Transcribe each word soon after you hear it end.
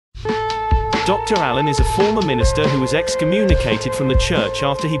Dr. Allen is a former minister who was excommunicated from the church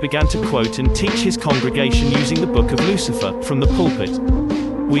after he began to quote and teach his congregation using the Book of Lucifer from the pulpit.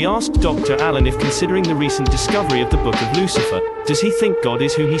 We asked Dr. Allen if, considering the recent discovery of the Book of Lucifer, does he think God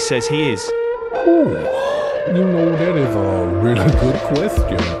is who he says he is? Ooh, that is a really good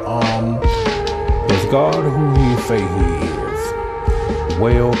question. Is God who he say he is?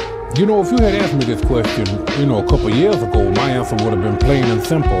 Well, if you had asked me this question, a couple years ago, my answer would have been plain and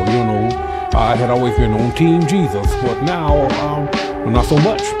simple. I had always been on Team Jesus, but now, not so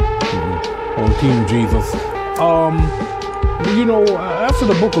much on Team Jesus. After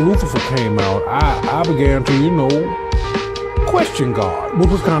the Book of Lucifer came out, I began to, question God, which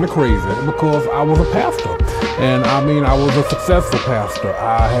was kind of crazy because I was a pastor. And I was a successful pastor.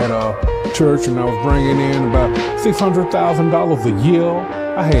 I had a church and I was bringing in about $600,000 a year.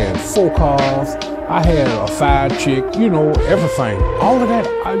 I had 4 cars. I had a side chick, everything. All of that,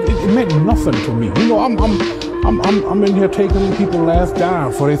 it meant nothing to me. I'm in here taking people last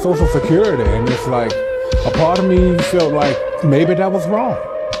dime for their Social Security, and it's like, a part of me felt like maybe that was wrong.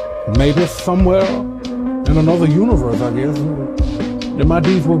 Maybe somewhere in another universe, I guess, that my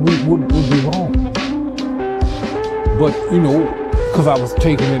deeds would be wrong. But, because I was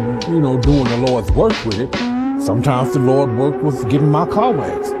taking it, doing the Lord's work with it, sometimes the Lord worked with getting my car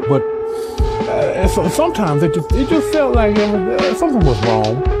waxed. But sometimes it just felt like something was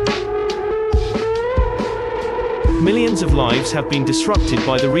wrong. Millions of lives have been disrupted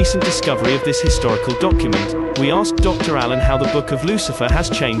by the recent discovery of this historical document. We asked Dr. Allen how the Book of Lucifer has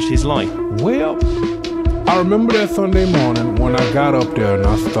changed his life. Well, I remember that Sunday morning when I got up there and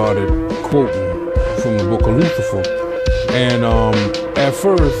I started quoting from the Book of Lucifer. And at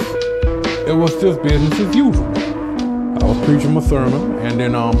first, it was just business as usual. I was preaching my sermon, and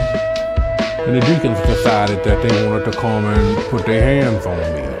then the deacons decided that they wanted to come and put their hands on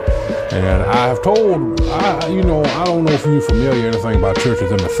me. And I have told, I don't know if you're familiar with anything about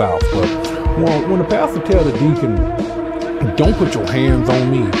churches in the South, but when the pastor tells the deacon, don't put your hands on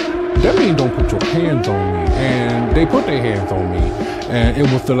me, that means don't put your hands on me. And they put their hands on me. And it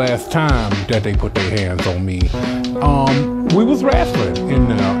was the last time that they put their hands on me. We was wrestling in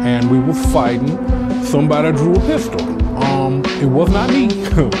there, and we was fighting. Somebody drew a pistol. It was not me.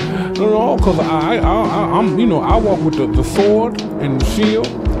 Because I walk with the sword and the shield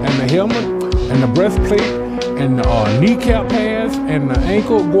and the helmet and the breastplate and the kneecap pads and the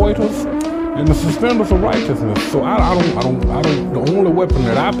ankle goiters and the suspenders of righteousness. So I don't. The only weapon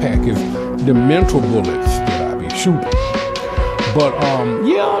that I pack is the mental bullets that I be shooting. But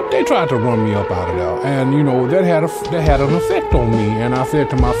they tried to run me up out of there, and that had an effect on me. And I said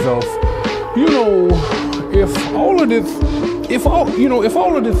to myself, if all of this is a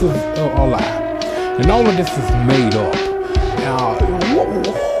lie, and all of this is made up,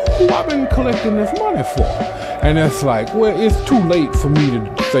 who I've been collecting this money for? And it's like, well, it's too late for me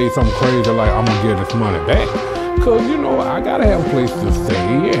to say something crazy like I'm gonna get this money back, because I gotta have a place to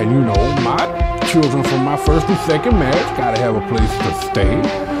stay, and my children from my first and second marriage gotta have a place to stay.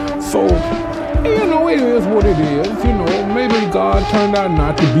 So it is what it is. Maybe God turned out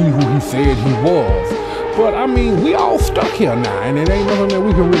not to be who he said he was. But we all stuck here now, and it ain't nothing that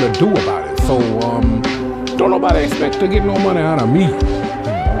we can really do about it. So don't nobody expect to get no money out of me.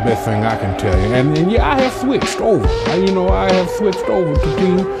 The best thing I can tell you. And I have switched over. I have switched over to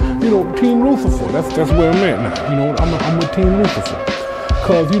Team Lucifer. That's where I'm at now. I'm with Team Lucifer.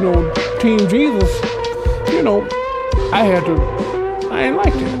 Cause Team Jesus, I ain't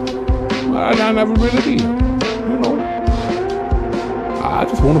liked it. I never really did. I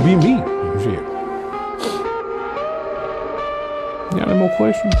just want to be me. Shit. You got any more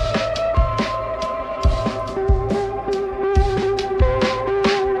questions?